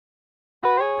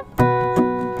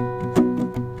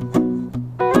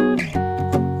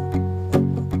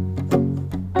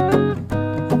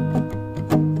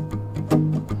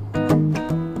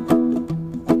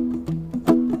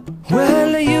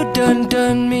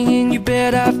saying you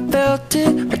bet I felt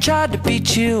it. I tried to be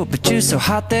chill, but you're so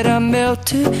hot that I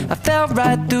melted. I fell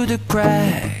right through the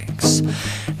cracks.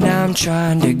 Now I'm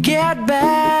trying to get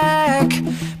back.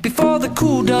 Before the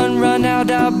cool done run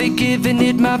out, I'll be giving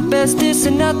it my best. This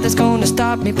and nothing's gonna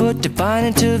stop me but divine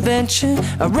intervention.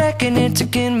 I reckon it's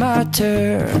again my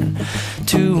turn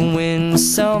to win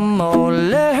some or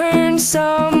learn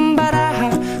some, but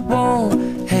I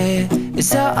won't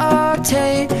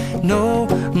hesitate no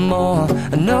more,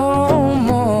 no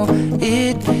more.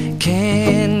 It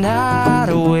cannot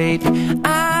wait.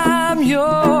 I'm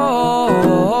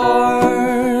yours.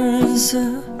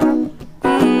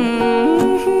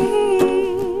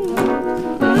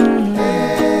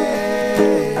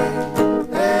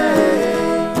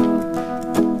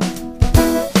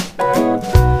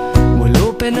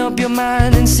 Open up your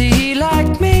mind and see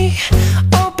like me.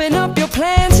 Open up your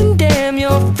plans and damn,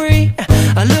 you're free.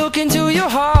 I look into your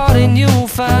heart and you'll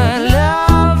find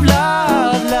love,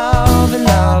 love, love, and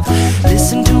love.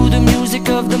 Listen to the music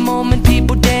of the moment,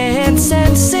 people dance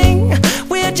and sing.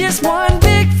 We're just one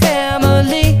big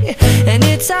family, and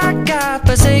it's our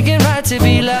God-forsaken right to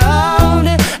be loved.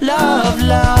 Love,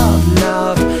 love,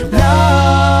 love,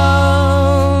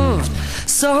 love.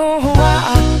 So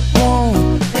I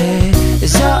won't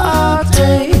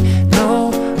hesitate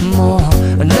no more,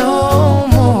 no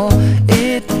more.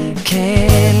 It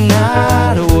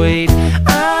cannot wait.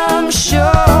 I'm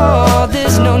sure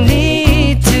there's no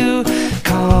need to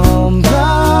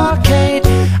complicate.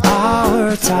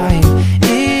 Our time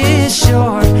is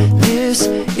short. This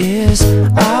is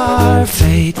our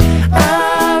fate.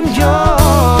 I'm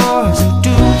yours.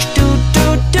 Do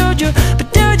you,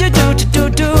 but do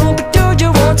you, but do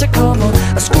you want to come on?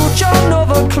 I scooch on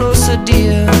over closer,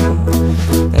 dear,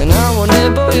 and I will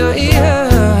nibble your ear.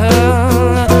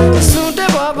 Soon they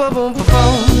boom, boom, boom, boom.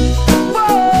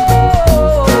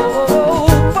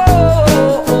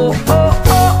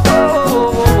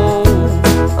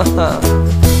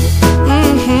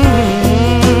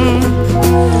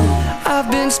 I've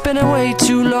been spending way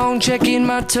too long checking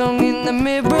my tongue in the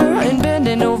mirror and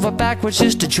bending over backwards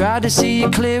just to try to see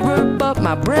it clearer, but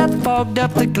my breath fogged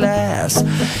up the glass,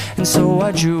 and so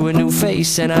I drew a new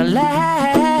face and I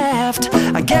laughed.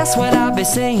 I guess what I'll be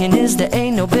saying is there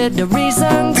ain't no better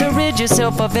reason to rid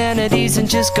yourself of vanities and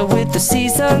just go with the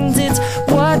seasons. It's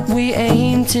what we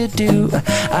aim to do.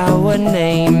 Our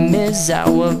name is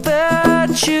our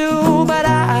virtue, but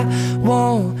I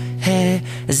won't hesitate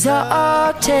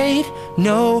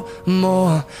no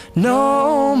more,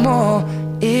 no more.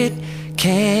 It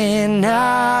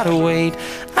cannot wait.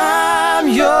 I'm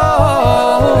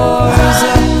yours.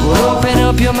 Open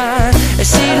up your mind and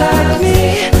see like me.